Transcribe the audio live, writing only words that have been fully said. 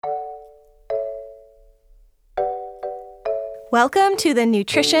Welcome to the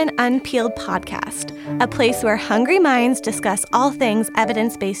Nutrition Unpeeled podcast, a place where hungry minds discuss all things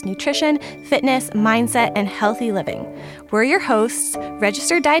evidence-based nutrition, fitness, mindset, and healthy living. We're your hosts,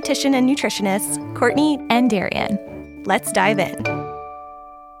 registered dietitian and nutritionists, Courtney and Darian. Let's dive in.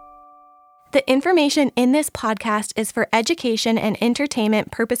 The information in this podcast is for education and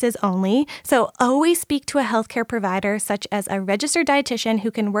entertainment purposes only, so always speak to a healthcare provider such as a registered dietitian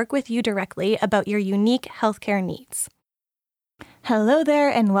who can work with you directly about your unique healthcare needs. Hello there,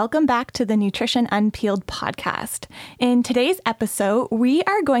 and welcome back to the Nutrition Unpeeled podcast. In today's episode, we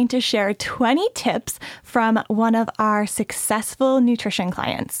are going to share 20 tips from one of our successful nutrition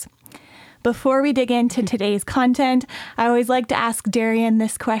clients. Before we dig into today's content, I always like to ask Darian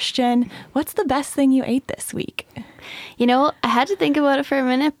this question: what's the best thing you ate this week? You know, I had to think about it for a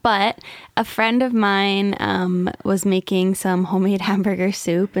minute, but a friend of mine was making some homemade hamburger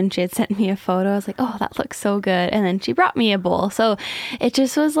soup, and she had sent me a photo. I was like, oh, that looks so good. And then she brought me a bowl. So it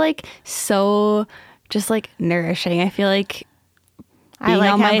just was like so just like nourishing. I feel like I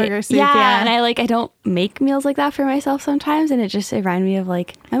like hamburger soup. Yeah, and I don't make meals like that for myself sometimes, and it reminded me of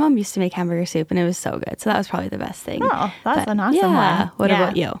like my mom used to make hamburger soup, and it was so good. So that was probably the best thing. Oh, that's an awesome one. What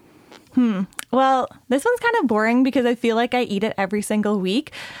about you? Well, this one's kind of boring because I feel like I eat it every single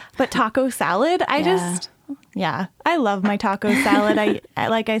week. But taco salad, I love my taco salad. I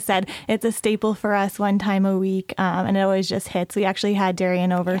like I said, it's a staple for us one time a week, and it always just hits. We actually had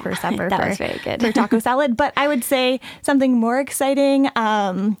Darian over for supper was very good. for taco salad. But I would say something more exciting.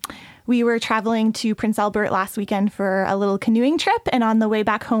 We were traveling to Prince Albert last weekend for a little canoeing trip, and on the way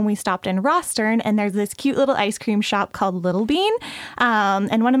back home, we stopped in Rosthern, and there's this cute little ice cream shop called Little Bean,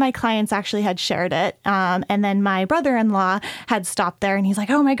 and one of my clients actually had shared it, and then my brother-in-law had stopped there, and he's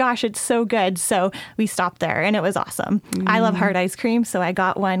like, oh my gosh, it's so good, so we stopped there, and it was awesome. I love hard ice cream, so I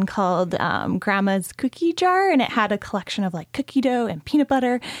got one called Grandma's Cookie Jar, and it had a collection of like cookie dough and peanut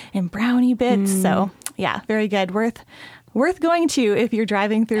butter and brownie bits, so yeah, very good, worth going to if you're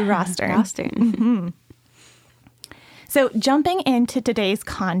driving through Rosthern. Mm-hmm. So jumping into today's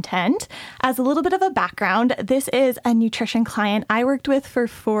content, as a little bit of a background, this is a nutrition client I worked with for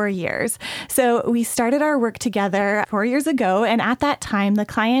 4 years. So we started our work together 4 years ago, and at that time, the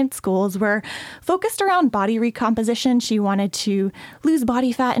client's goals were focused around body recomposition. She wanted to lose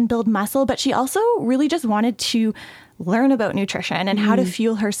body fat and build muscle, but she also really just wanted to learn about nutrition and how to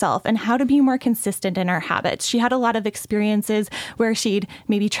fuel herself and how to be more consistent in her habits. She had a lot of experiences where she'd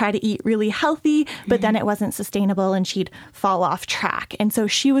maybe try to eat really healthy, but then it wasn't sustainable and she'd fall off track. And so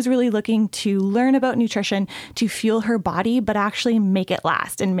she was really looking to learn about nutrition to fuel her body, but actually make it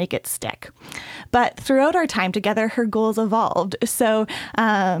last and make it stick. But throughout our time together, her goals evolved. So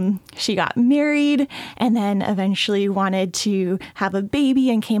she got married and then eventually wanted to have a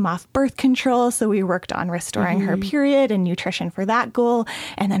baby and came off birth control. So we worked on restoring her period and nutrition for that goal.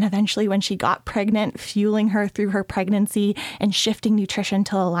 And then eventually when she got pregnant, fueling her through her pregnancy and shifting nutrition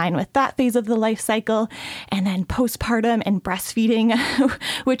to align with that phase of the life cycle. And then postpartum and breastfeeding,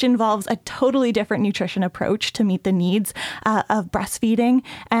 which involves a totally different nutrition approach to meet the needs of breastfeeding.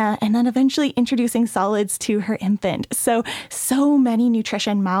 And then eventually introducing solids to her infant. So many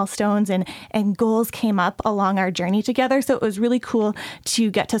nutrition milestones and goals came up along our journey together. So it was really cool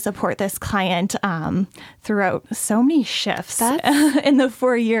to get to support this client throughout so many shifts in the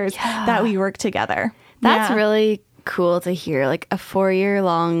 4 years that we worked together. That's really cool to hear, like a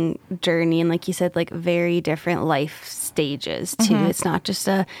 4-year-long journey. And like you said, like very different life stages too. It's not just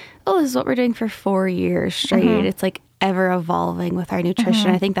this is what we're doing for 4 years straight. It's like ever evolving with our nutrition.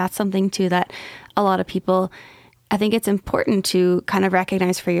 I think that's something too that a lot of people, I think it's important to kind of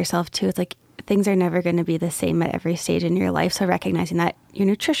recognize for yourself too. It's like things are never going to be the same at every stage in your life. So recognizing that your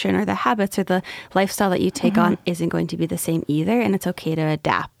nutrition or the habits or the lifestyle that you take on isn't going to be the same either. And it's okay to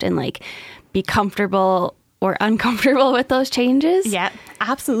adapt and like be comfortable or uncomfortable with those changes. Yeah,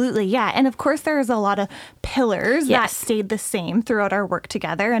 absolutely. Yeah. And of course, there's a lot of pillars that stayed the same throughout our work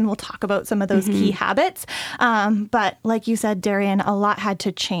together. And we'll talk about some of those key habits. But like you said, Darian, a lot had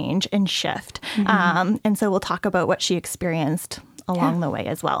to change and shift. And so we'll talk about what she experienced along the way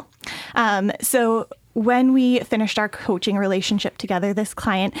as well. So when we finished our coaching relationship together, this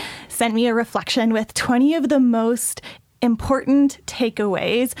client sent me a reflection with 20 of the most important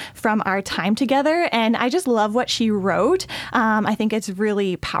takeaways from our time together. And I just love what she wrote. I think it's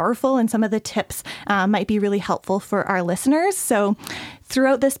really powerful, and some of the tips might be really helpful for our listeners. So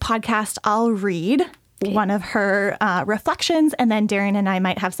throughout this podcast, I'll read one of her reflections, and then Darian and I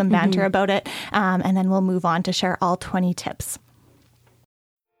might have some banter about it. And then we'll move on to share all 20 tips.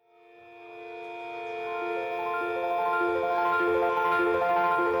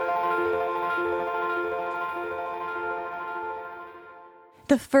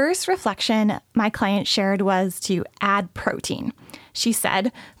 The first reflection my client shared was to add protein. She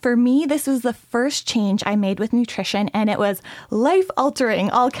said, "For me, this was the first change I made with nutrition, and it was life-altering,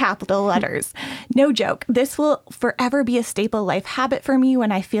 all capital letters. No joke, this will forever be a staple life habit for me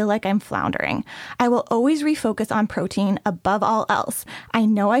when I feel like I'm floundering. I will always refocus on protein above all else. I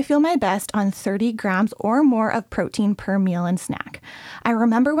know I feel my best on 30 grams or more of protein per meal and snack. I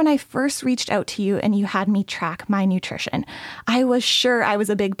remember when I first reached out to you and you had me track my nutrition. I was sure I was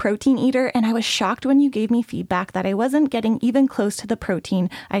a big protein eater, and I was shocked when you gave me feedback that I wasn't getting even close to the protein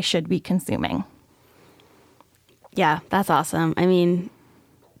I should be consuming." Yeah, that's awesome. I mean,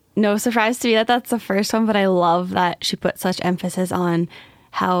 no surprise to me that that's the first one, but I love that she put such emphasis on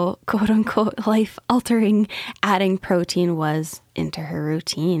how quote unquote life altering adding protein was into her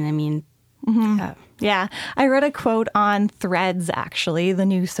routine. I mean, Yeah, I read a quote on Threads, actually, the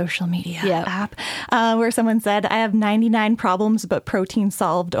new social media app, where someone said, "I have 99 problems, but protein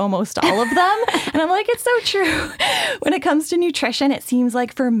solved almost all of them." And I'm like, it's so true. When it comes to nutrition, it seems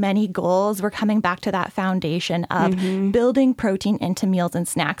like for many goals, we're coming back to that foundation of building protein into meals and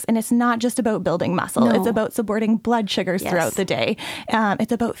snacks. And it's not just about building muscle. No. It's about supporting blood sugars throughout the day.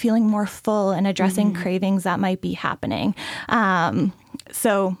 It's about feeling more full and addressing cravings that might be happening.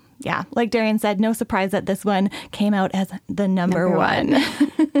 So yeah, like Darian said, no surprise that this one came out as the number one.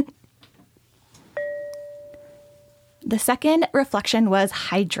 The second reflection was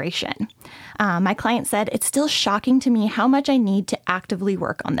hydration. My client said, "It's still shocking to me how much I need to actively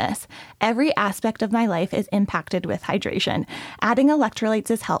work on this. Every aspect of my life is impacted with hydration. Adding electrolytes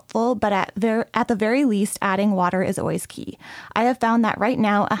is helpful, but at the very least, adding water is always key. I have found that right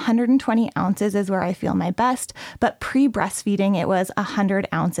now, 120 ounces is where I feel my best, but pre-breastfeeding, it was 100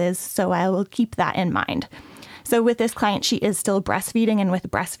 ounces, so I will keep that in mind." So with this client, she is still breastfeeding, and with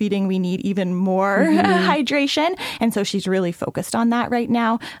breastfeeding, we need even more hydration. And so she's really focused on that right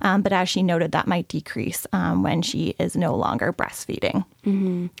now. But as she noted, that might decrease when she is no longer breastfeeding.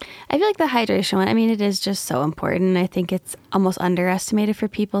 I feel like the hydration one, I mean, it is just so important. I think it's almost underestimated for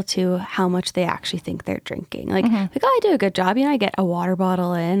people too, how much they actually think they're drinking. Like, oh, I do a good job. You know, I get a water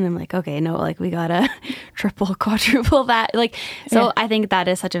bottle in. And I'm like, okay, no, like we gotta triple, quadruple that. Like, so I think that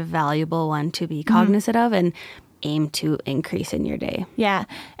is such a valuable one to be cognizant of and aim to increase in your day. Yeah.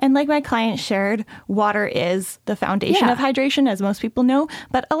 And like my client shared, water is the foundation of hydration, as most people know,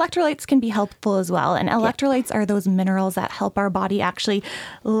 but electrolytes can be helpful as well. And electrolytes are those minerals that help our body actually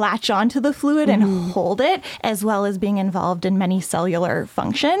latch onto the fluid and hold it, as well as being involved in many cellular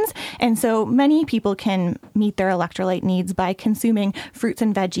functions. And so many people can meet their electrolyte needs by consuming fruits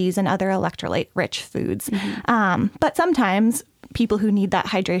and veggies and other electrolyte-rich foods. But sometimes people who need that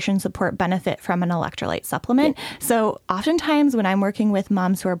hydration support benefit from an electrolyte supplement. So oftentimes when I'm working with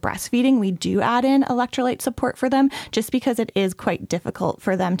moms who are breastfeeding, we do add in electrolyte support for them just because it is quite difficult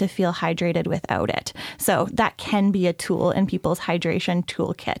for them to feel hydrated without it. So that can be a tool in people's hydration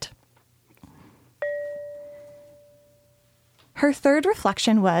toolkit. Her third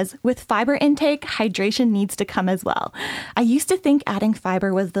reflection was, with fiber intake, hydration needs to come as well. I used to think adding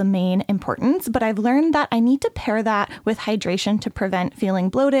fiber was the main importance, but I've learned that I need to pair that with hydration to prevent feeling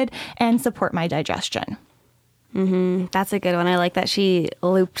bloated and support my digestion. That's a good one. I like that she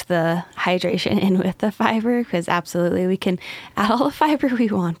looped the hydration in with the fiber, because absolutely we can add all the fiber we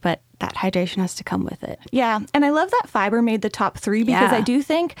want, but that hydration has to come with it. Yeah. And I love that fiber made the top 3 because I do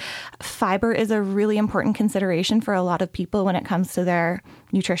think fiber is a really important consideration for a lot of people when it comes to their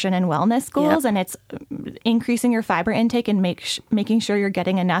nutrition and wellness goals. And it's increasing your fiber intake and making sure you're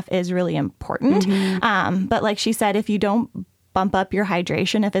getting enough is really important. But like she said, if you don't bump up your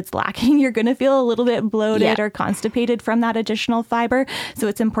hydration, if it's lacking, you're going to feel a little bit bloated or constipated from that additional fiber. So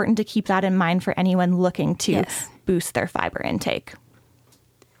it's important to keep that in mind for anyone looking to boost their fiber intake.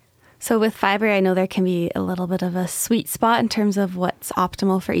 So with fiber, I know there can be a little bit of a sweet spot in terms of what's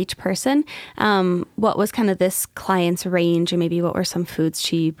optimal for each person. What was kind of this client's range, and maybe what were some foods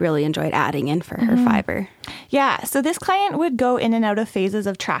she really enjoyed adding in for her fiber? Yeah, so this client would go in and out of phases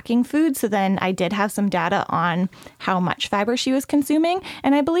of tracking food. So then I did have some data on how much fiber she was consuming.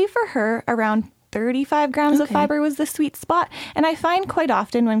 And I believe for her, around 35 grams of fiber was the sweet spot. And I find quite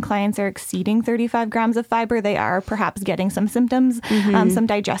often when clients are exceeding 35 grams of fiber, they are perhaps getting some symptoms, some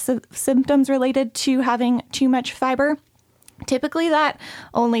digestive symptoms related to having too much fiber. Typically, that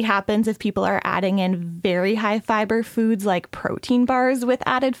only happens if people are adding in very high fiber foods like protein bars with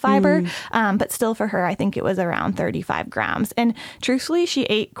added fiber. But still for her, I think it was around 35 grams. And truthfully, she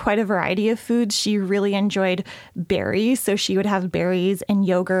ate quite a variety of foods. She really enjoyed berries. So she would have berries and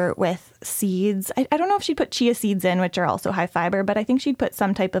yogurt with seeds. I don't know if she'd put chia seeds in, which are also high fiber, but I think she'd put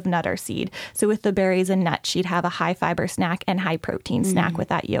some type of nut or seed. So with the berries and nuts, she'd have a high fiber snack and high protein snack with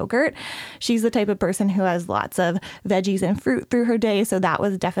that yogurt. She's the type of person who has lots of veggies and fruit through her day, so that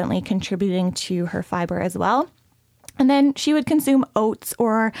was definitely contributing to her fiber as well. And then she would consume oats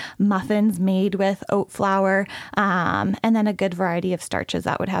or muffins made with oat flour, and then a good variety of starches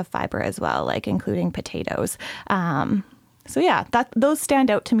that would have fiber as well, like including potatoes. So yeah, those stand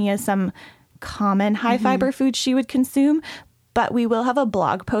out to me as some common high fiber foods she would consume. But we will have a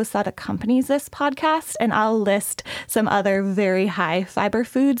blog post that accompanies this podcast, and I'll list some other very high fiber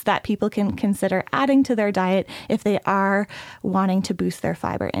foods that people can consider adding to their diet if they are wanting to boost their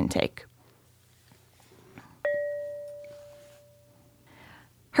fiber intake.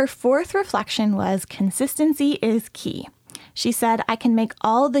 Her fourth reflection was consistency is key. She said, I can make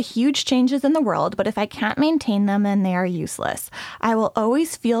all the huge changes in the world, but if I can't maintain them, then they are useless. I will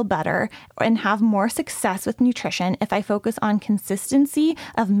always feel better and have more success with nutrition if I focus on consistency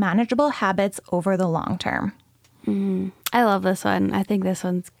of manageable habits over the long term. I love this one. I think this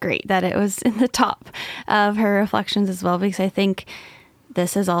one's great that it was in the top of her reflections as well, because I think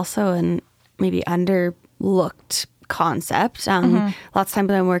this is also an maybe underlooked concept. Lots of times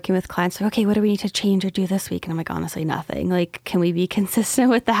when I'm working with clients, like, okay, what do we need to change or do this week? And I'm like, honestly, nothing. Like, can we be consistent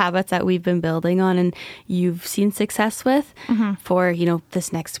with the habits that we've been building on and you've seen success with for,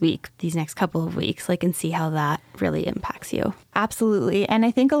 this next week, these next couple of weeks, like, and see how that really impacts you. Absolutely. And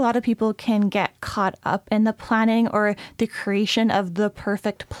I think a lot of people can get caught up in the planning or the creation of the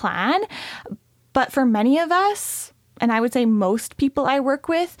perfect plan. But for many of us, and I would say most people I work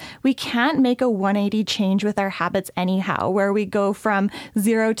with, we can't make a 180 change with our habits anyhow, where we go from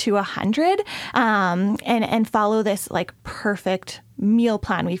 0 to 100 and follow this like perfect meal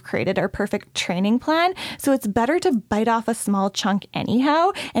plan we've created, our perfect training plan. So it's better to bite off a small chunk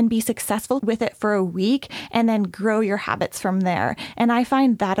anyhow and be successful with it for a week and then grow your habits from there. And I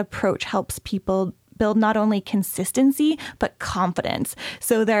find that approach helps people build not only consistency, but confidence.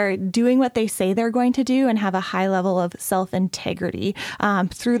 So they're doing what they say they're going to do and have a high level of self-integrity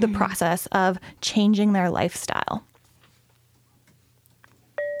through the process of changing their lifestyle.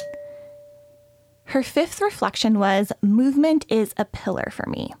 Her fifth reflection was, movement is a pillar for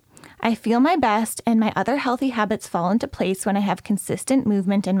me. I feel my best and my other healthy habits fall into place when I have consistent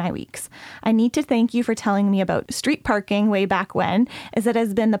movement in my weeks. I need to thank you for telling me about street parking way back when, as it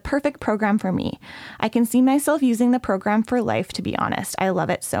has been the perfect program for me. I can see myself using the program for life, to be honest. I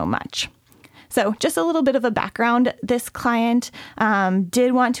love it so much. So just a little bit of a background. This client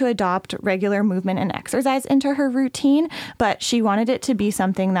did want to adopt regular movement and exercise into her routine, but she wanted it to be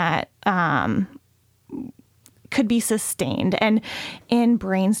something that could be sustained. And in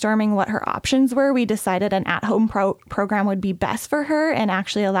brainstorming what her options were, we decided an at-home program would be best for her and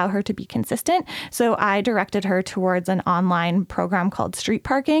actually allow her to be consistent. So I directed her towards an online program called Street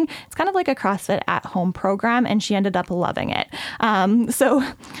Parking. It's kind of like a CrossFit at-home program, and she ended up loving it.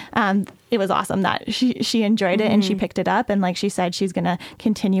 It was awesome that she enjoyed it and she picked it up. And like she said, she's going to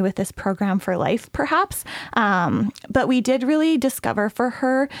continue with this program for life, perhaps. But we did really discover for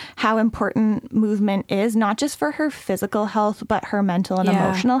her how important movement is, not just for her physical health, but her mental and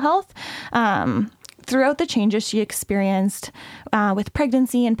emotional health. Throughout the changes she experienced with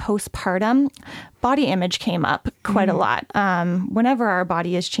pregnancy and postpartum, body image came up quite a lot. Whenever our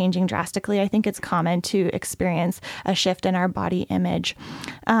body is changing drastically, I think it's common to experience a shift in our body image.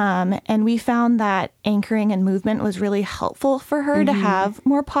 And we found that anchoring and movement was really helpful for her to have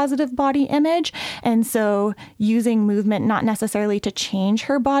more positive body image. And so using movement, not necessarily to change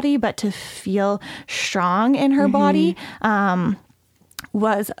her body, but to feel strong in her body,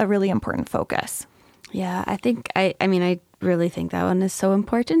 was a really important focus. Yeah, I think, I really think that one is so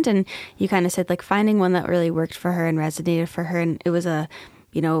important. And you kind of said like finding one that really worked for her and resonated for her. And it was a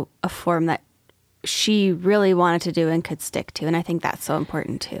form that she really wanted to do and could stick to. And I think that's so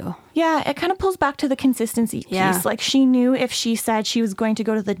important too. Yeah, it kind of pulls back to the consistency piece. Yeah. Like she knew if she said she was going to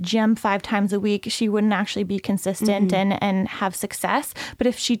go to the gym 5 times a week, she wouldn't actually be consistent and have success. But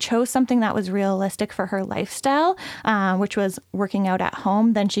if she chose something that was realistic for her lifestyle, which was working out at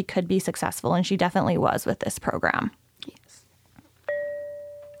home, then she could be successful. And she definitely was with this program.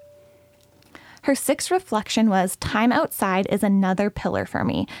 Her sixth reflection was, time outside is another pillar for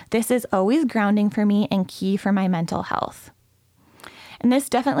me. This is always grounding for me and key for my mental health. And this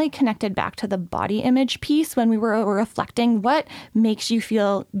definitely connected back to the body image piece when we were reflecting what makes you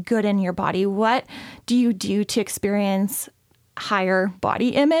feel good in your body. What do you do to experience higher body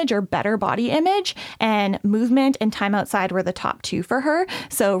image or better body image? And movement and time outside were the top two for her.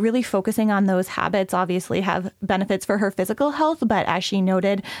 So really focusing on those habits obviously have benefits for her physical health, but as she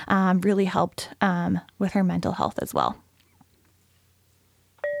noted, really helped with her mental health as well.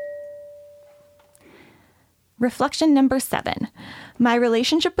 Reflection number 7. My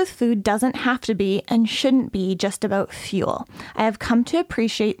relationship with food doesn't have to be and shouldn't be just about fuel. I have come to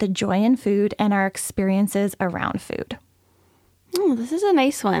appreciate the joy in food and our experiences around food. Oh, this is a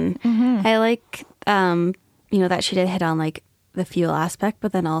nice one. Mm-hmm. I like, that she did hit on like the fuel aspect,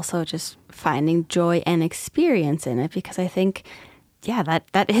 but then also just finding joy and experience in it, because I think,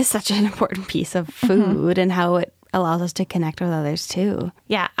 that is such an important piece of food and how it allows us to connect with others too.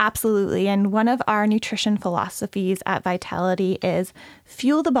 Yeah, absolutely. And one of our nutrition philosophies at Vitality is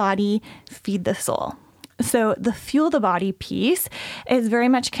fuel the body, feed the soul. So the fuel the body piece is very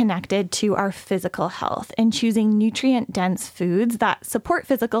much connected to our physical health and choosing nutrient-dense foods that support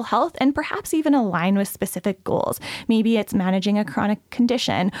physical health and perhaps even align with specific goals. Maybe it's managing a chronic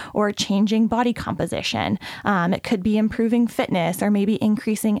condition or changing body composition. It could be improving fitness or maybe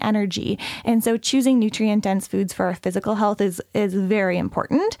increasing energy. And so choosing nutrient-dense foods for our physical health is very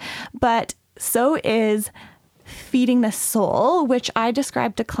important, but so is feeding the soul, which I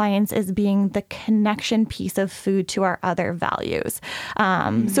describe to clients as being the connection piece of food to our other values.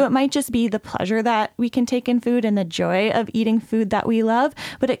 So it might just be the pleasure that we can take in food and the joy of eating food that we love,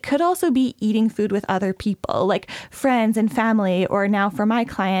 but it could also be eating food with other people, like friends and family, or now for my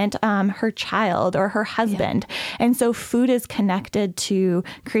client, her child or her husband. Yeah. And so food is connected to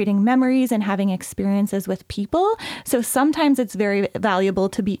creating memories and having experiences with people. So sometimes it's very valuable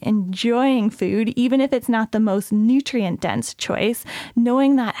to be enjoying food, even if it's not the most nutrient-dense choice,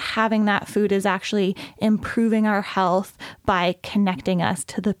 knowing that having that food is actually improving our health by connecting us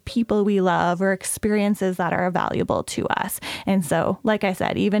to the people we love or experiences that are valuable to us. And so, like I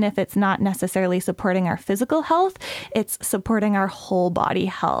said, even if it's not necessarily supporting our physical health, it's supporting our whole body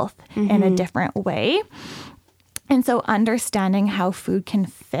health in a different way. And so understanding how food can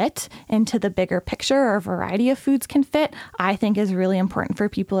fit into the bigger picture, or a variety of foods can fit, I think is really important for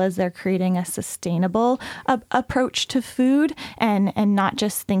people as they're creating a sustainable approach to food and not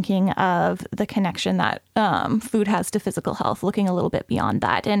just thinking of the connection that food has to physical health, looking a little bit beyond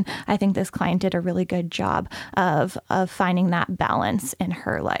that. And I think this client did a really good job of finding that balance in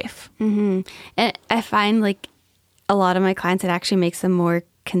her life. Mm-hmm. And I find like a lot of my clients, it actually makes them more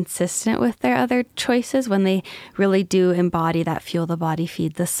consistent with their other choices when they really do embody that fuel the body,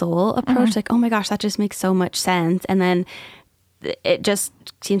 feed the soul approach. Like, oh my gosh, that just makes so much sense. And then it just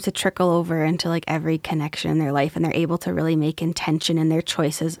seems to trickle over into like every connection in their life, and they're able to really make intention in their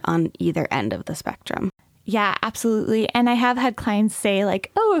choices on either end of the spectrum. Yeah, absolutely. And I have had clients say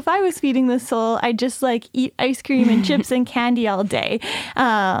like, oh, if I was feeding the soul, I'd just like eat ice cream and chips and candy all day.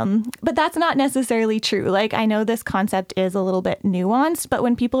 But that's not necessarily true. Like, I know this concept is a little bit nuanced, but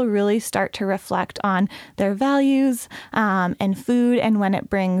when people really start to reflect on their values and food, and when it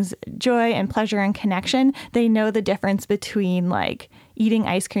brings joy and pleasure and connection, they know the difference between like eating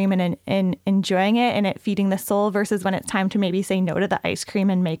ice cream and enjoying it and it feeding the soul versus when it's time to maybe say no to the ice cream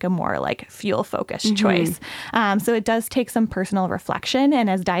and make a more like fuel focused choice. So it does take some personal reflection. And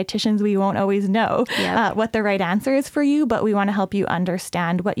as dietitians, we won't always know what the right answer is for you, but we want to help you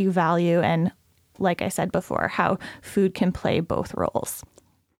understand what you value. And like I said before, how food can play both roles.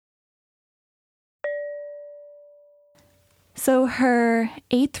 So her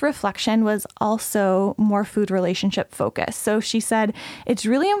 8th reflection was also more food relationship focused. So she said, it's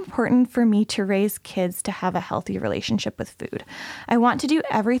really important for me to raise kids to have a healthy relationship with food. I want to do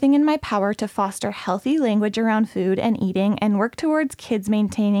everything in my power to foster healthy language around food and eating and work towards kids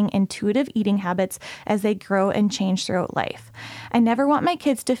maintaining intuitive eating habits as they grow and change throughout life. I never want my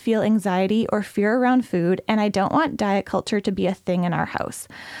kids to feel anxiety or fear around food, and I don't want diet culture to be a thing in our house.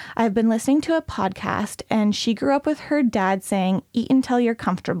 I've been listening to a podcast, and she grew up with her dad saying, eat until you're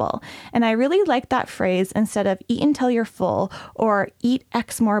comfortable. And I really like that phrase instead of eat until you're full or eat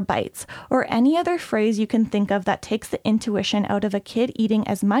X more bites or any other phrase you can think of that takes the intuition out of a kid eating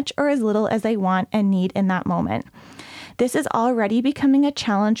as much or as little as they want and need in that moment. This is already becoming a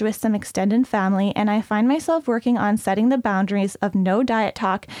challenge with some extended family, and I find myself working on setting the boundaries of no diet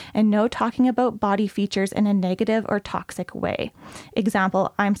talk and no talking about body features in a negative or toxic way.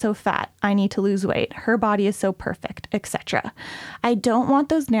 Example, I'm so fat, I need to lose weight, her body is so perfect, etc. I don't want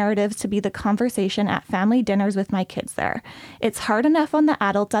those narratives to be the conversation at family dinners with my kids there. It's hard enough on the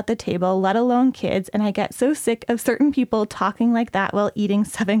adults at the table, let alone kids, and I get so sick of certain people talking like that while eating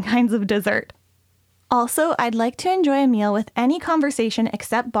 7 kinds of dessert. Also, I'd like to enjoy a meal with any conversation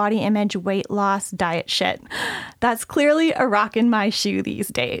except body image, weight loss, diet shit. That's clearly a rock in my shoe these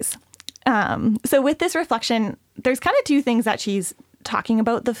days. So with this reflection, there's kind of 2 things that she's talking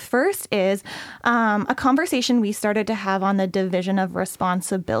about. The first is a conversation we started to have on the division of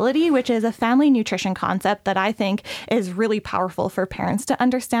responsibility, which is a family nutrition concept that I think is really powerful for parents to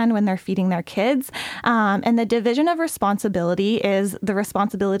understand when they're feeding their kids. And the division of responsibility is the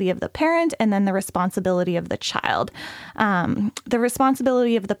responsibility of the parent and then the responsibility of the child. The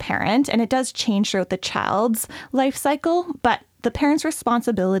responsibility of the parent, and it does change throughout the child's life cycle, but the parent's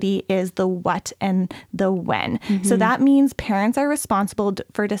responsibility is the what and the when. Mm-hmm. So that means parents are responsible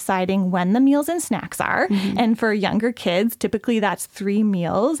for deciding when the meals and snacks are. Mm-hmm. And for younger kids, typically that's 3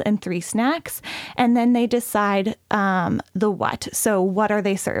 meals and 3 snacks. And then they decide the what. So what are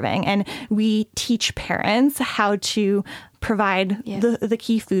they serving? And we teach parents how to provide the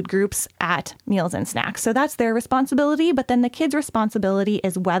key food groups at meals and snacks. So that's their responsibility. But then the kids' responsibility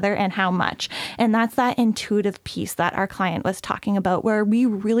is whether and how much. And that's that intuitive piece that our client was talking about, where we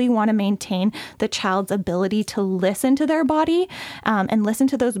really want to maintain the child's ability to listen to their body and listen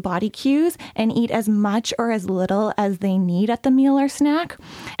to those body cues and eat as much or as little as they need at the meal or snack,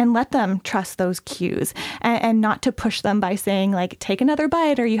 and let them trust those cues and not to push them by saying, like, take another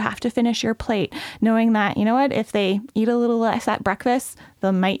bite or you have to finish your plate, knowing that, you know what, if they eat a little less at breakfast,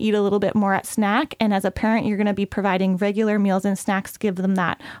 they might eat a little bit more at snack. And as a parent, you're going to be providing regular meals and snacks to give them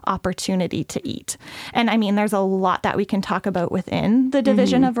that opportunity to eat. And I mean, there's a lot that we can talk about within the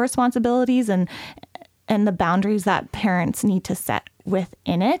division of responsibilities and the boundaries that parents need to set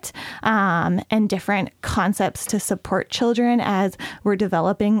within it, and different concepts to support children as we're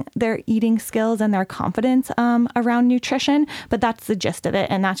developing their eating skills and their confidence around nutrition. But that's the gist of it.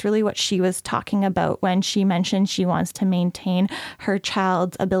 And that's really what she was talking about when she mentioned she wants to maintain her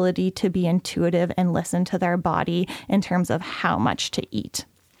child's ability to be intuitive and listen to their body in terms of how much to eat.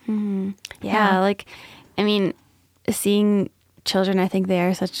 Mm-hmm. Yeah, like, I mean, seeing children, I think they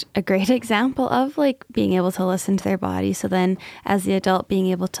are such a great example of like being able to listen to their body. So then as the adult,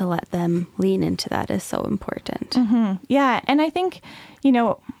 being able to let them lean into that is so important. Mm-hmm. Yeah. And I think, you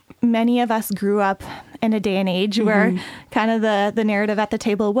know, many of us grew up in a day and age where kind of the narrative at the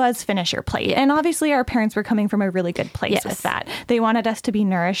table was finish your plate. And obviously our parents were coming from a really good place with that. They wanted us to be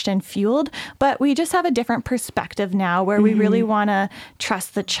nourished and fueled, but we just have a different perspective now where we really want to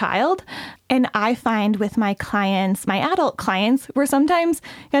trust the child. And I find with my clients, my adult clients, we're sometimes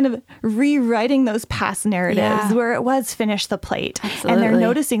kind of rewriting those past narratives where it was finish the plate. Absolutely. And they're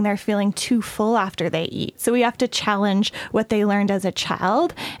noticing they're feeling too full after they eat. So we have to challenge what they learned as a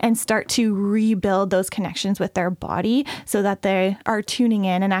child and start to rebuild those connections with their body so that they are tuning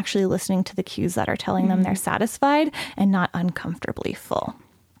in and actually listening to the cues that are telling them they're satisfied and not uncomfortably full.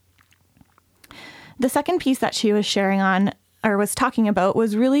 The second piece that she was sharing on or was talking about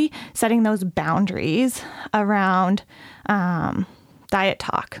was really setting those boundaries around diet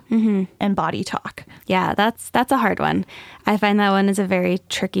talk and body talk. Yeah, that's a hard one. I find that one is a very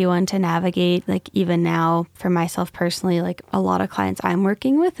tricky one to navigate. Like even now for myself personally, like a lot of clients I'm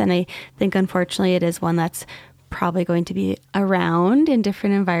working with, and I think unfortunately it is one that's probably going to be around in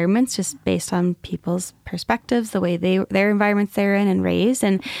different environments just based on people's perspectives, the way their environments they're in and raised.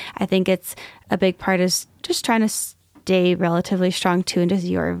 And I think it's a big part is just trying to stay relatively strong tuned to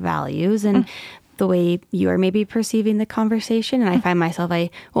your values and the way you are maybe perceiving the conversation. And I find myself,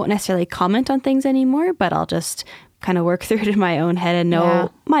 I won't necessarily comment on things anymore, but I'll just kind of work through it in my own head and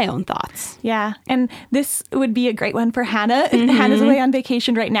know my own thoughts. Yeah. And this would be a great one for Hannah. Hannah's away on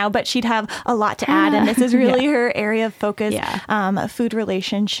vacation right now, but she'd have a lot to add. And this is really her area of focus, food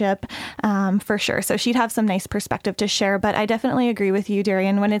relationship, for sure. So she'd have some nice perspective to share. But I definitely agree with you,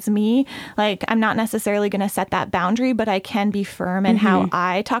 Darian. When it's me, like I'm not necessarily going to set that boundary, but I can be firm in how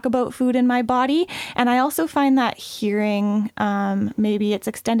I talk about food in my body. And I also find that hearing maybe it's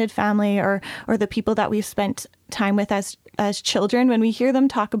extended family or the people that we've spent time with as children, when we hear them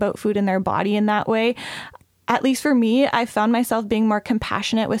talk about food in their body in that way, at least for me, I found myself being more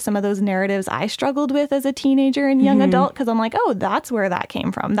compassionate with some of those narratives I struggled with as a teenager and young adult, because I'm like, oh, that's where that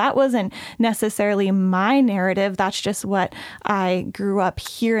came from. That wasn't necessarily my narrative. That's just what I grew up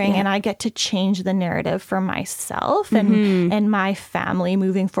hearing, and I get to change the narrative for myself and my family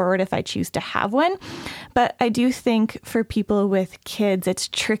moving forward if I choose to have one. But I do think for people with kids, it's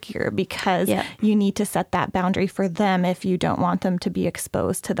trickier because you need to set that boundary for them if you don't want them to be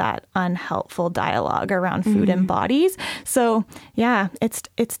exposed to that unhelpful dialogue around food and bodies. So yeah,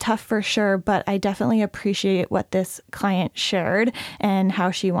 it's tough for sure, but I definitely appreciate what this client shared and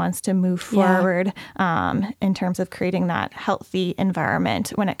how she wants to move forward in terms of creating that healthy environment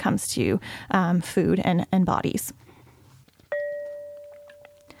when it comes to food and bodies.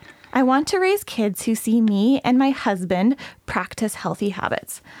 I want to raise kids who see me and my husband practice healthy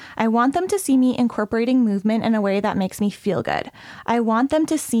habits. I want them to see me incorporating movement in a way that makes me feel good. I want them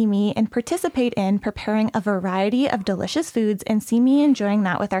to see me and participate in preparing a variety of delicious foods and see me enjoying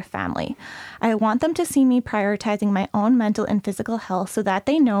that with our family. I want them to see me prioritizing my own mental and physical health so that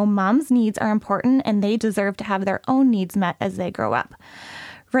they know mom's needs are important and they deserve to have their own needs met as they grow up.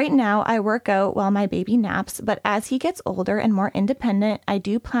 Right now, I work out while my baby naps, but as he gets older and more independent, I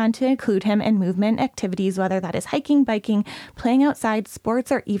do plan to include him in movement activities, whether that is hiking, biking, playing outside, sports,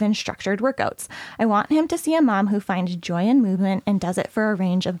 or even structured workouts. I want him to see a mom who finds joy in movement and does it for a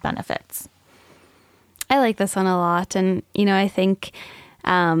range of benefits. I like this one a lot. And, I think...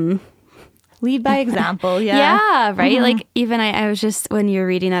 lead by example. Yeah, right. Like even I was just, when you were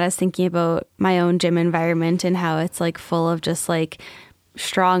reading that, I was thinking about my own gym environment and how it's like full of just like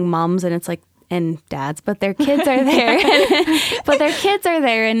strong moms and it's like, and dads, but their kids are there.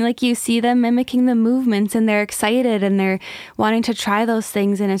 And like you see them mimicking the movements and they're excited and they're wanting to try those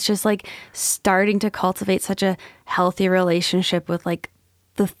things. And it's just like starting to cultivate such a healthy relationship with like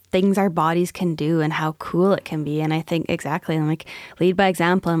the things our bodies can do and how cool it can be. And I think exactly, I'm like, lead by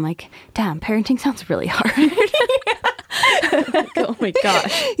example. I'm like, damn, parenting sounds really hard. Oh my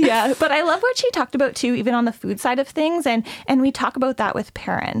gosh. Yeah. But I love what she talked about too, even on the food side of things. And we talk about that with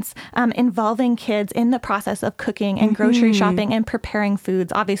parents, involving kids in the process of cooking and grocery shopping and preparing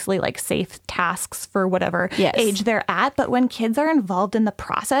foods, obviously like safe tasks for whatever age they're at. But when kids are involved in the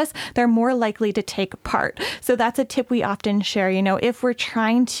process, they're more likely to take part. So that's a tip we often share. If we're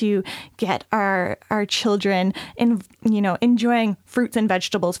trying to get our children enjoying fruits and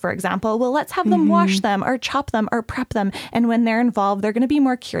vegetables, for example, well, let's have them wash them or chop them or prep them. And when they're involved, they're going to be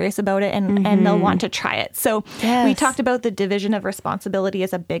more curious about it and they'll want to try it. So we talked about the division of responsibility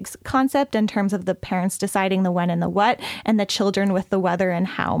as a big concept in terms of the parents deciding the when and the what and the children with the whether and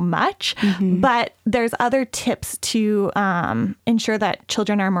how much. But there's other tips to ensure that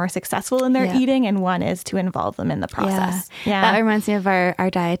children are more successful in their eating. And one is to involve them in the process. Yeah. That reminds me of our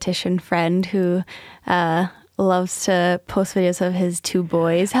dietitian friend who loves to post videos of his two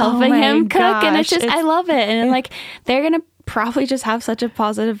boys helping him cook. And it's just, I love it. And like, they're going to probably just have such a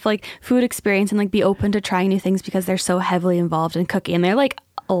positive like food experience and like be open to trying new things because they're so heavily involved in cooking. And they're like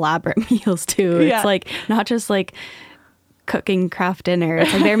elaborate meals too. It's like not just like cooking craft dinner.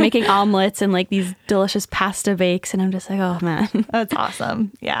 It's like they're making omelets and like these delicious pasta bakes. And I'm just like, oh man. That's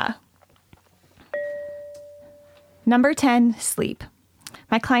awesome. Yeah. Number 10, sleep.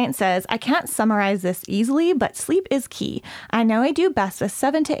 My client says, I can't summarize this easily, but sleep is key. I know I do best with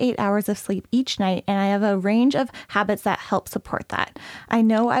 7 to 8 hours of sleep each night, and I have a range of habits that help support that. I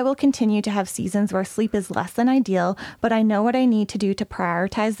know I will continue to have seasons where sleep is less than ideal, but I know what I need to do to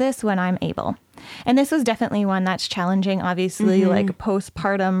prioritize this when I'm able. And this was definitely one that's challenging, obviously, like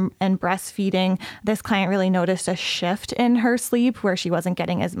postpartum and breastfeeding. This client really noticed a shift in her sleep where she wasn't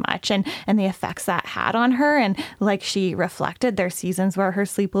getting as much and the effects that had on her. And like she reflected, there's seasons where her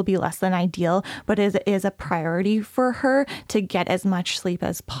sleep will be less than ideal, but it is a priority for her to get as much sleep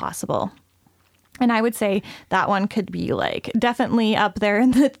as possible. And I would say that one could be like definitely up there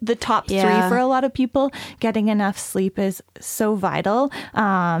in the top 3 for a lot of people. Getting enough sleep is so vital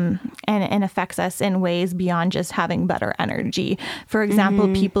and affects us in ways beyond just having better energy. For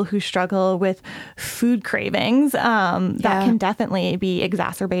example, people who struggle with food cravings, that can definitely be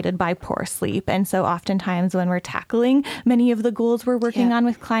exacerbated by poor sleep. And so oftentimes when we're tackling many of the goals we're working on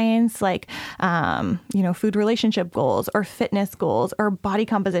with clients, like, food relationship goals or fitness goals or body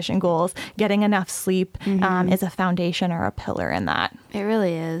composition goals, getting enough sleep is a foundation or a pillar in that. It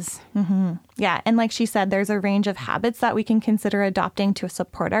really is. Yeah. And like she said, there's a range of habits that we can consider adopting to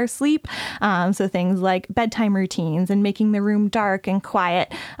support our sleep. So things like bedtime routines and making the room dark and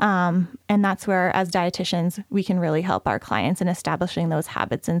quiet. And that's where, as dietitians, we can really help our clients in establishing those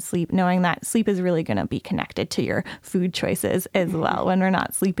habits in sleep, knowing that sleep is really going to be connected to your food choices as well. When we're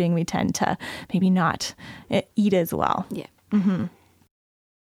not sleeping, we tend to maybe not eat as well. Yeah. Mm-hmm.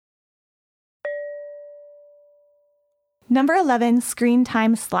 Number 11, screen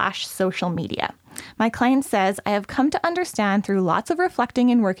time / social media. My client says, I have come to understand through lots of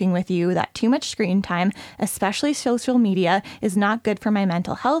reflecting and working with you that too much screen time, especially social media, is not good for my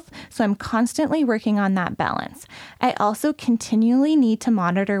mental health, so I'm constantly working on that balance. I also continually need to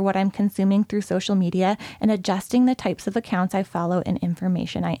monitor what I'm consuming through social media and adjusting the types of accounts I follow and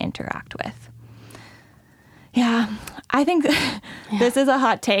information I interact with. Yeah, I think this is a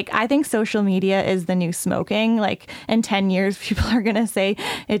hot take. I think social media is the new smoking. Like in 10 years, people are going to say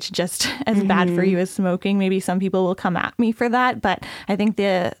it's just as bad for you as smoking. Maybe some people will come at me for that. But I think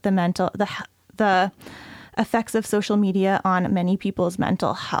the effects of social media on many people's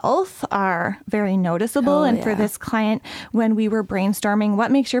mental health are very noticeable. For this client, when we were brainstorming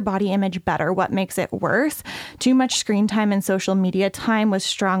what makes your body image better, what makes it worse, too much screen time and social media time was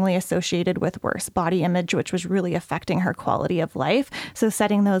strongly associated with worse body image, which was really affecting her quality of life. So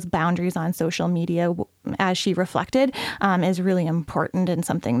setting those boundaries on social media, as she reflected, is really important and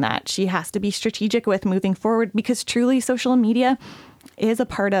something that she has to be strategic with moving forward, because truly social media is a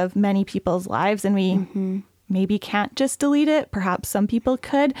part of many people's lives, and we maybe can't just delete it. Perhaps some people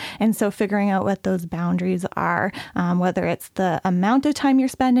could. And so figuring out what those boundaries are, whether it's the amount of time you're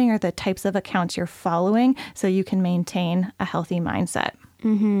spending or the types of accounts you're following, so you can maintain a healthy mindset.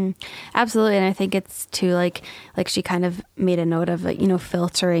 Mm-hmm. Absolutely. And I think it's too, like she kind of made a note of,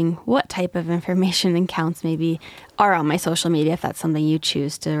 filtering what type of information and accounts maybe are on my social media, if that's something you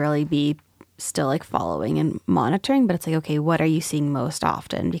choose to really be still following and monitoring. But it's okay, what are you seeing most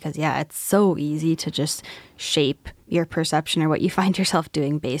often? Because it's so easy to just shape your perception or what you find yourself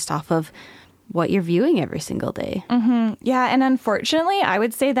doing based off of what you're viewing every single day. Mm-hmm. Yeah. And unfortunately, I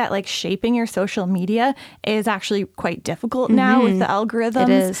would say that shaping your social media is actually quite difficult now with the algorithms. It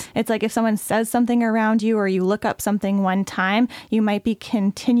is. It's if someone says something around you or you look up something one time, you might be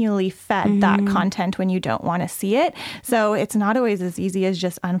continually fed that content when you don't want to see it. So it's not always as easy as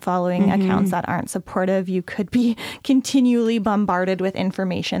just unfollowing accounts that aren't supportive. You could be continually bombarded with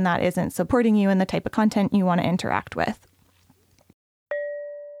information that isn't supporting you and the type of content you want to interact with.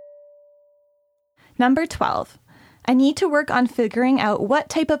 Number 12, I need to work on figuring out what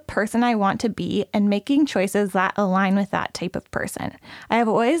type of person I want to be and making choices that align with that type of person. I have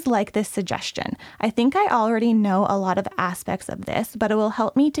always liked this suggestion. I think I already know a lot of aspects of this, but it will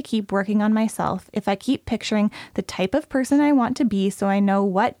help me to keep working on myself if I keep picturing the type of person I want to be, so I know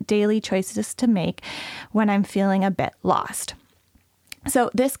what daily choices to make when I'm feeling a bit lost.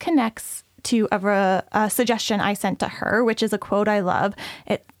 So this connects to a suggestion I sent to her, which is a quote I love.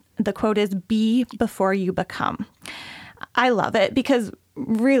 The quote is, "Be before you become." I love it because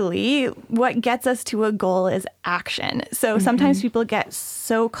really what gets us to a goal is action. So sometimes people get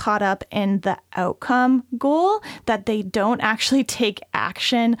so caught up in the outcome goal that they don't actually take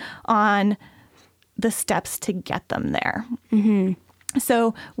action on the steps to get them there.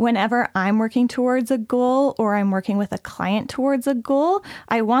 So whenever I'm working towards a goal or I'm working with a client towards a goal,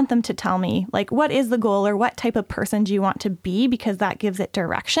 I want them to tell me, what is the goal or what type of person do you want to be? Because that gives it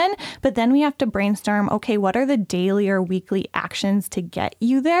direction. But then we have to brainstorm, okay, what are the daily or weekly actions to get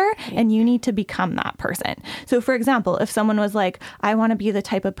you there? And you need to become that person. So for example, if someone was I want to be the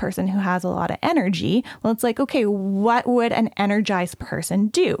type of person who has a lot of energy, well, it's okay, what would an energized person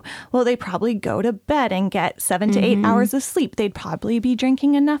do? Well, they probably go to bed and get 7 to 8 hours of sleep. They'd probably be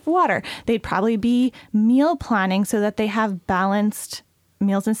drinking enough water. They'd probably be meal planning so that they have balanced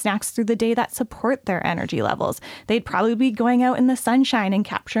meals and snacks through the day that support their energy levels. They'd probably be going out in the sunshine and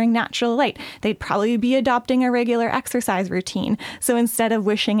capturing natural light. They'd probably be adopting a regular exercise routine. So instead of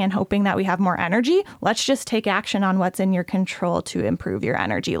wishing and hoping that we have more energy, let's just take action on what's in your control to improve your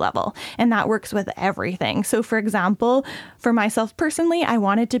energy level. And that works with everything. So for example, for myself personally, I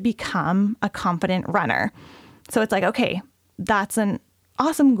wanted to become a confident runner. So it's okay, that's an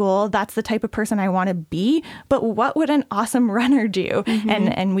awesome goal. That's the type of person I want to be. But what would an awesome runner do?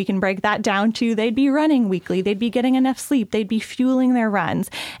 And we can break that down to they'd be running weekly. They'd be getting enough sleep. They'd be fueling their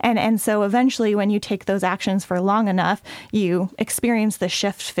runs. And so eventually when you take those actions for long enough, you experience the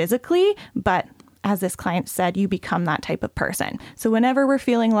shift physically. But as this client said, you become that type of person. So whenever we're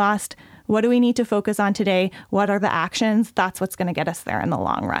feeling lost, what do we need to focus on today? What are the actions? That's what's going to get us there in the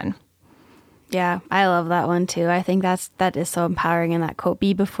long run. Yeah, I love that one too. I think that is so empowering. And that quote,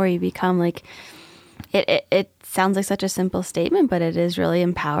 "Be before you become," like it sounds like such a simple statement, but it is really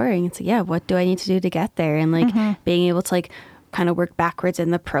empowering. It's like, yeah, what do I need to do to get there? And like being able to like kind of work backwards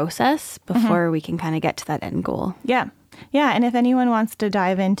in the process before we can kind of get to that end goal. Yeah. Yeah. And if anyone wants to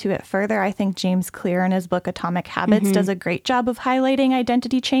dive into it further, I think James Clear in his book Atomic Habits does a great job of highlighting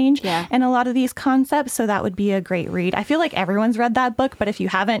identity change and a lot of these concepts. So that would be a great read. I feel like everyone's read that book, but if you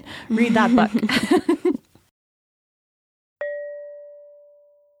haven't, read that book.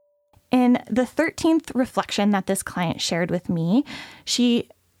 In the 13th reflection that this client shared with me, she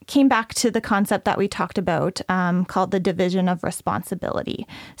came back to the concept that we talked about called the division of responsibility.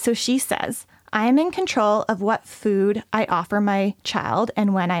 So she says, I am in control of what food I offer my child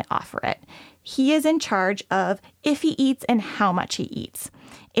and when I offer it. He is in charge of if he eats and how much he eats.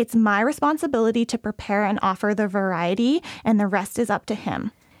 It's my responsibility to prepare and offer the variety, and the rest is up to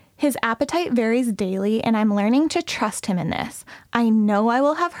him. His appetite varies daily, and I'm learning to trust him in this. I know I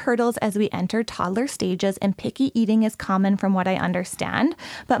will have hurdles as we enter toddler stages, and picky eating is common from what I understand,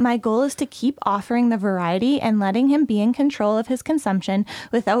 but my goal is to keep offering the variety and letting him be in control of his consumption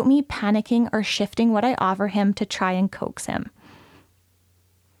without me panicking or shifting what I offer him to try and coax him.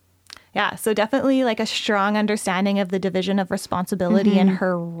 Yeah, so definitely like a strong understanding of the division of responsibility and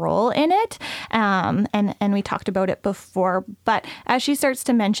her role in it. And we talked about it before. But as she starts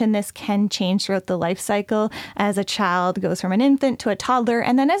to mention, this can change throughout the life cycle as a child goes from an infant to a toddler.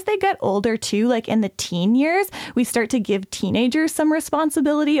 And then as they get older too, like in the teen years, we start to give teenagers some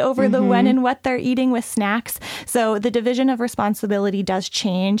responsibility over the when and what they're eating with snacks. So the division of responsibility does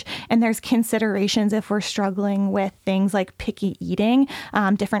change. And there's considerations if we're struggling with things like picky eating,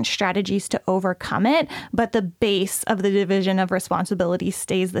 different strategies to overcome it, but the base of the division of responsibility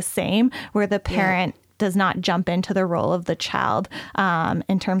stays the same, where the parent does not jump into the role of the child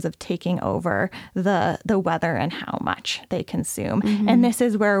in terms of taking over the whether and how much they consume. And this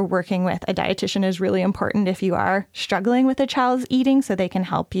is where working with a dietitian is really important if you are struggling with a child's eating, so they can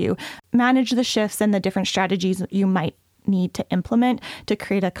help you manage the shifts and the different strategies you might need to implement to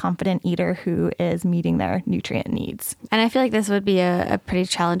create a confident eater who is meeting their nutrient needs. And I feel like this would be a pretty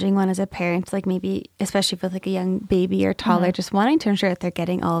challenging one as a parent, like maybe especially with like a young baby or toddler, just wanting to ensure that they're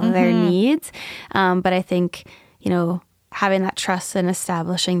getting all of their needs. But I think, you know, having that trust and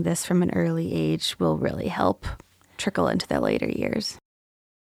establishing this from an early age will really help trickle into their later years.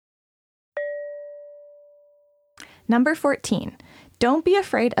 Number 14, don't be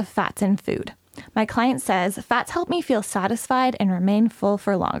afraid of fats in food. My client says, fats help me feel satisfied and remain full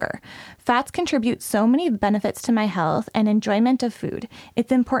for longer. Fats contribute so many benefits to my health and enjoyment of food.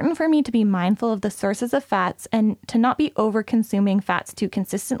 It's important for me to be mindful of the sources of fats and to not be over-consuming fats too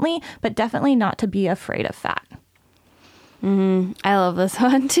consistently, but definitely not to be afraid of fat. I love this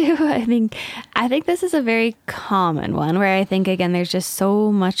one too. I think this is a very common one where I think, again, there's just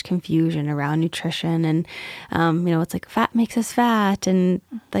so much confusion around nutrition and, you know, it's like fat makes us fat and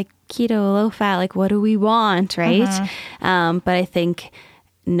like keto, low fat, like what do we want, right? But I think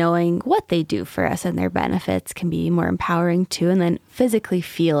knowing what they do for us and their benefits can be more empowering too. And then physically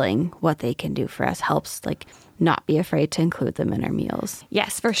feeling what they can do for us helps like not be afraid to include them in our meals.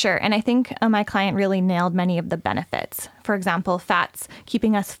 Yes, for sure. And I think my client really nailed many of the benefits. For example, fats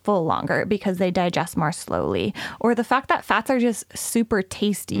keeping us full longer because they digest more slowly, or the fact that fats are just super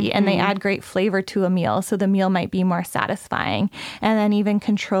tasty and they add great flavor to a meal, so the meal might be more satisfying. And then even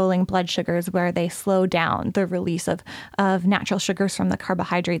controlling blood sugars where they slow down the release of natural sugars from the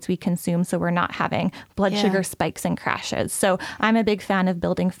carbohydrates we consume, so we're not having blood sugar spikes and crashes. So I'm a big fan of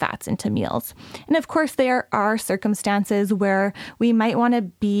building fats into meals. And of course, there are circumstances where we might want to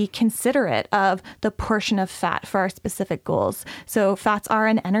be considerate of the portion of fat for our specific goals. So fats are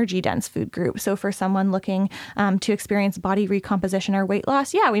an energy-dense food group. So for someone looking to experience body recomposition or weight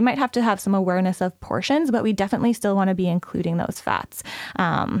loss, we might have to have some awareness of portions, but we definitely still want to be including those fats.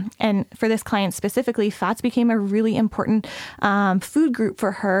 And for this client specifically, fats became a really important food group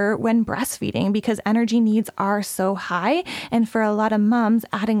for her when breastfeeding because energy needs are so high. And for a lot of moms,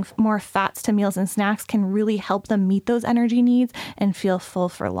 adding more fats to meals and snacks can really help them meet those energy needs and feel full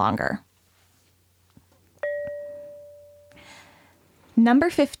for longer.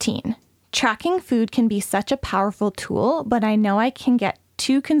 Number 15, tracking food can be such a powerful tool, but I know I can get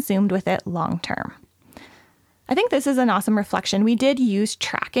too consumed with it long term. I think this is an awesome reflection. We did use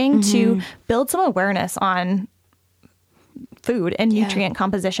tracking to build some awareness on food and nutrient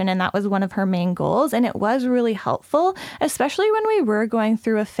composition. And that was one of her main goals. And it was really helpful, especially when we were going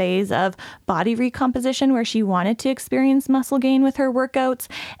through a phase of body recomposition where she wanted to experience muscle gain with her workouts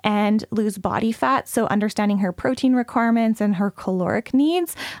and lose body fat. So understanding her protein requirements and her caloric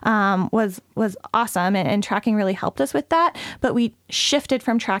needs was awesome. And tracking really helped us with that. But we shifted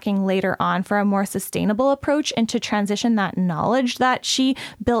from tracking later on for a more sustainable approach and to transition that knowledge that she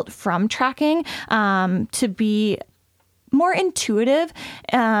built from tracking to be more intuitive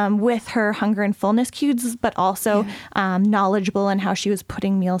with her hunger and fullness cues, but also knowledgeable in how she was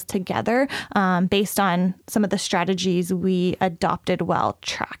putting meals together based on some of the strategies we adopted while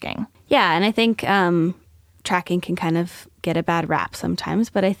tracking. Yeah, and I think tracking can kind of get a bad rap sometimes,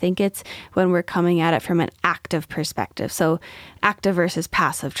 but I think it's when we're coming at it from an active perspective. So active versus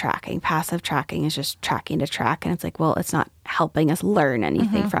passive tracking. Passive tracking is just tracking to track. And it's like, well, it's not helping us learn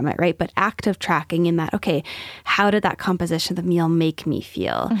anything from it, right? But active tracking in that, okay, how did that composition of the meal make me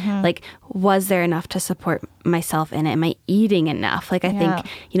feel? Like, was there enough to support myself in it? Am I eating enough? Like, I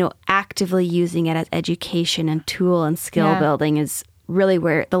think, actively using it as education and tool and skill building is really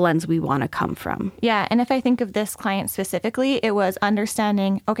where the lens we want to come from. Yeah. And if I think of this client specifically, it was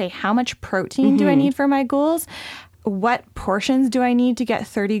understanding, okay, how much protein do I need for my goals? What portions do I need to get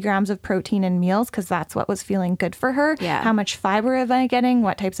 30 grams of protein in meals? Because that's what was feeling good for her. Yeah. How much fiber am I getting?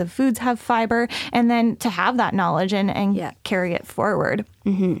 What types of foods have fiber? And then to have that knowledge and carry it forward.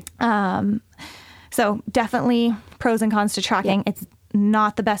 So definitely pros and cons to tracking. It's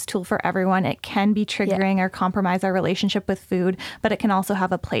not the best tool for everyone. It can be triggering or compromise our relationship with food, but it can also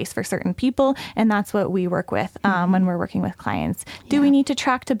have a place for certain people. And that's what we work with when we're working with clients. Do we need to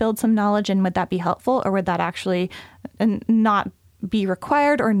track to build some knowledge? And would that be helpful? Or would that actually not be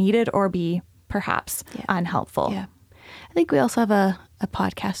required or needed or be perhaps unhelpful? Yeah. I think we also have a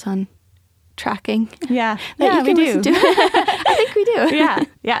podcast on tracking. Yeah. That you can listen to. I think we do.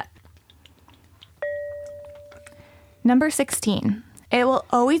 Yeah. Number 16. It will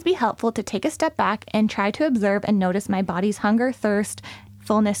always be helpful to take a step back and try to observe and notice my body's hunger, thirst,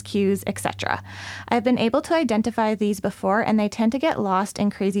 fullness cues, etc. I've been able to identify these before, and they tend to get lost in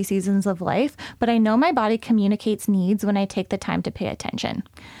crazy seasons of life, but I know my body communicates needs when I take the time to pay attention.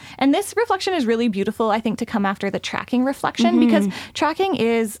 And this reflection is really beautiful, I think, to come after the tracking reflection, because tracking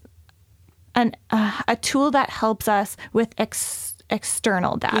is a tool that helps us with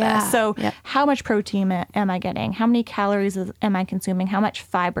external data. So how much protein am I getting? How many calories am I consuming? How much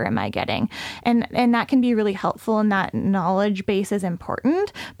fiber am I getting? And that can be really helpful, and that knowledge base is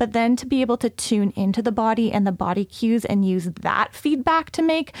important. But then to be able to tune into the body and the body cues and use that feedback to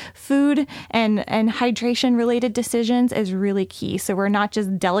make food and hydration related decisions is really key. So we're not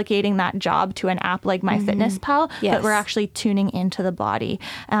just delegating that job to an app like MyFitnessPal, but we're actually tuning into the body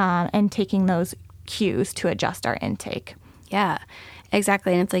and taking those cues to adjust our intake. Yeah,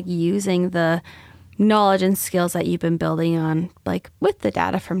 exactly. And it's like using the knowledge and skills that you've been building on, like with the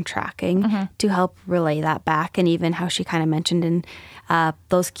data from tracking to help relay that back. And even how she kind of mentioned in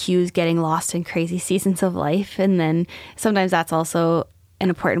those cues getting lost in crazy seasons of life. And then sometimes that's also an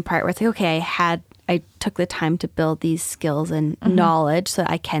important part where it's like, okay, I took the time to build these skills and knowledge so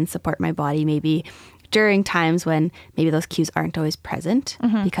that I can support my body maybe during times when maybe those cues aren't always present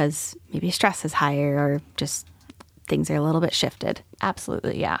because maybe stress is higher or just things are a little bit shifted.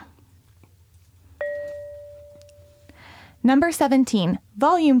 Absolutely, yeah. Number 17,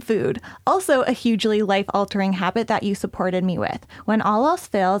 volume food. Also a hugely life-altering habit that you supported me with. When all else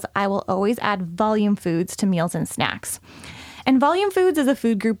fails, I will always add volume foods to meals and snacks. And volume foods is a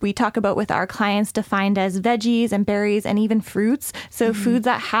food group we talk about with our clients, defined as veggies and berries and even fruits. So foods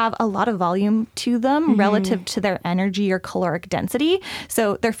that have a lot of volume to them relative to their energy or caloric density.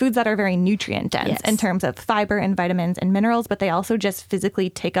 So they're foods that are very nutrient dense in terms of fiber and vitamins and minerals, but they also just physically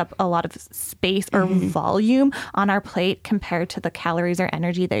take up a lot of space or volume on our plate compared to the calories or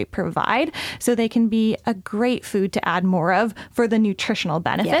energy they provide. So they can be a great food to add more of for the nutritional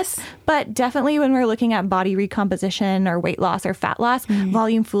benefits. But definitely when we're looking at body recomposition or weight loss or fat loss,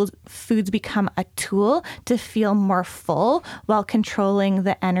 volume foods become a tool to feel more full while controlling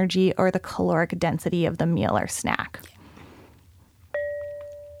the energy or the caloric density of the meal or snack.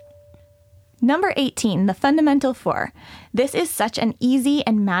 Number 18, the fundamental 4. This is such an easy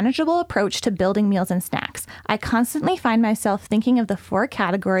and manageable approach to building meals and snacks. I constantly find myself thinking of the 4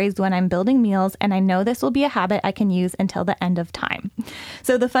 categories when I'm building meals, and I know this will be a habit I can use until the end of time.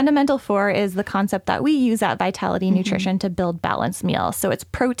 So the fundamental 4 is the concept that we use at Vitality Nutrition to build balanced meals. So it's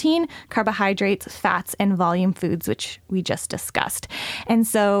protein, carbohydrates, fats, and volume foods, which we just discussed. And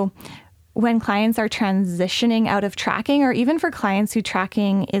so when clients are transitioning out of tracking, or even for clients who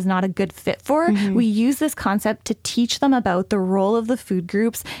tracking is not a good fit for, we use this concept to teach them about the role of the food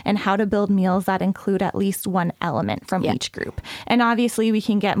groups and how to build meals that include at least one element from each group. And obviously we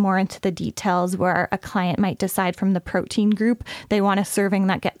can get more into the details where a client might decide from the protein group they want a serving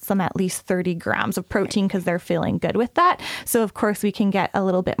that gets them at least 30 grams of protein because they're feeling good with that. So of course we can get a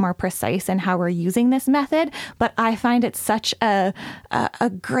little bit more precise in how we're using this method, but I find it such a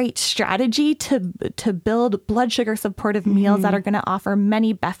great strategy to build blood sugar supportive meals that are going to offer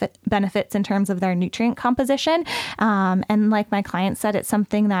many benefits in terms of their nutrient composition. And like my client said, it's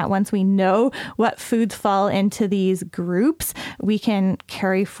something that once we know what foods fall into these groups, we can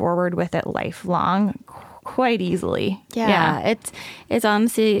carry forward with it lifelong quite easily. Yeah. It's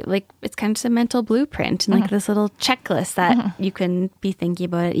honestly like, it's kind of just a mental blueprint and like this little checklist that you can be thinking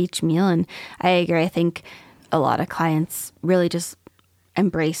about at each meal. And I agree. I think a lot of clients really just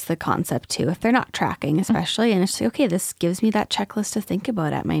embrace the concept too, if they're not tracking especially. And it's like, okay, this gives me that checklist to think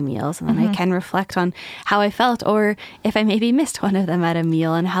about at my meals. And then I can reflect on how I felt, or if I maybe missed one of them at a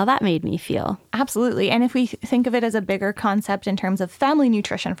meal and how that made me feel. Absolutely. And if we think of it as a bigger concept in terms of family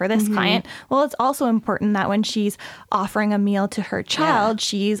nutrition for this client, well, it's also important that when she's offering a meal to her child,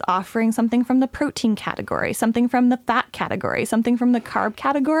 she's offering something from the protein category, something from the fat category, something from the carb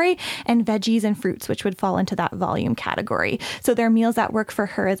category, and veggies and fruits, which would fall into that volume category. So they're meals that work for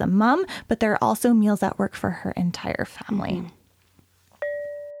her as a mom, but there are also meals that work for her entire family.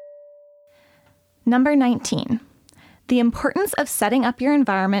 Number 19. The importance of setting up your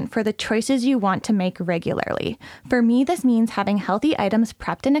environment for the choices you want to make regularly. For me, this means having healthy items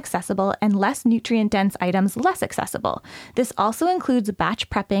prepped and accessible and less nutrient-dense items less accessible. This also includes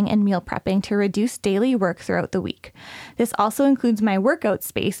batch prepping and meal prepping to reduce daily work throughout the week. This also includes my workout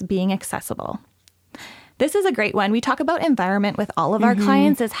space being accessible. This is a great one. We talk about environment with all of our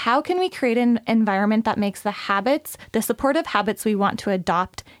clients, is how can we create an environment that makes the habits, the supportive habits we want to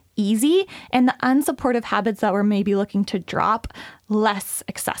adopt, easy, and the unsupportive habits that we're maybe looking to drop less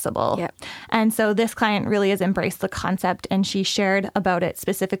accessible. Yep. And so this client really has embraced the concept, and she shared about it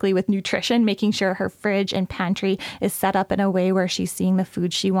specifically with nutrition, making sure her fridge and pantry is set up in a way where she's seeing the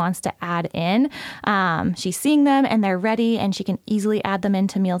food she wants to add in. She's seeing them and they're ready, and she can easily add them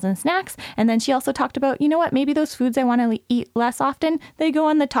into meals and snacks. And then she also talked about, you know what, maybe those foods I want to eat less often, they go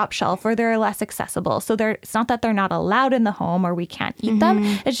on the top shelf or they're less accessible. So it's not that they're not allowed in the home or we can't eat them.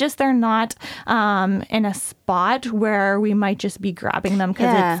 It's just they're not in a spot where we might just be grabbing them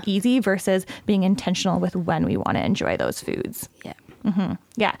because it's easy versus being intentional with when we want to enjoy those foods.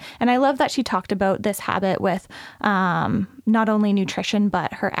 Yeah. And I love that she talked about this habit with not only nutrition,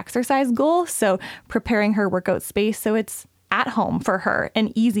 but her exercise goal. So preparing her workout space so it's at home for her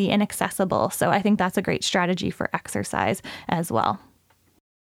and easy and accessible. So I think that's a great strategy for exercise as well.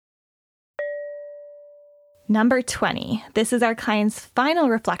 Number 20. This is our client's final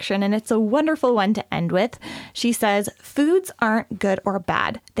reflection, and it's a wonderful one to end with. She says, foods aren't good or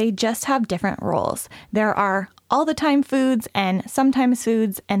bad. They just have different roles. There are all the time foods and sometimes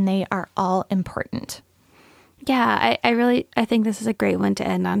foods, and they are all important. Yeah, I think this is a great one to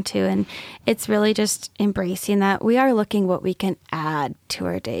end on too. And it's really just embracing that we are looking what we can add to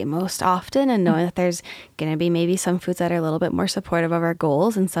our day most often, and knowing that there's going to be maybe some foods that are a little bit more supportive of our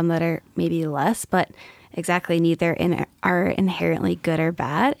goals and some that are maybe less, but exactly, neither are inherently good or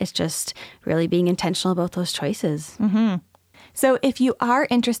bad. It's just really being intentional about those choices. So if you are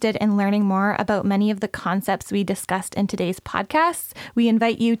interested in learning more about many of the concepts we discussed in today's podcasts, we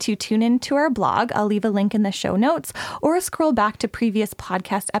invite you to tune into our blog. I'll leave a link in the show notes, or scroll back to previous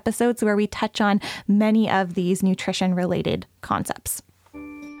podcast episodes where we touch on many of these nutrition-related concepts.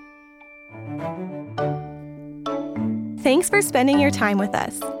 Thanks for spending your time with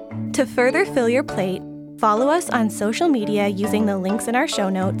us. To further fill your plate, follow us on social media using the links in our show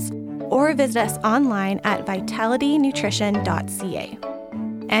notes, or visit us online at vitalitynutrition.ca.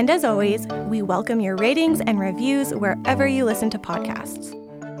 And as always, we welcome your ratings and reviews wherever you listen to podcasts.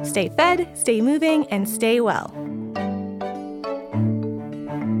 Stay fed, stay moving, and stay well.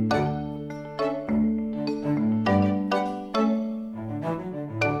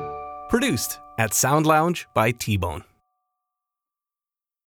 Produced at Sound Lounge by T-Bone.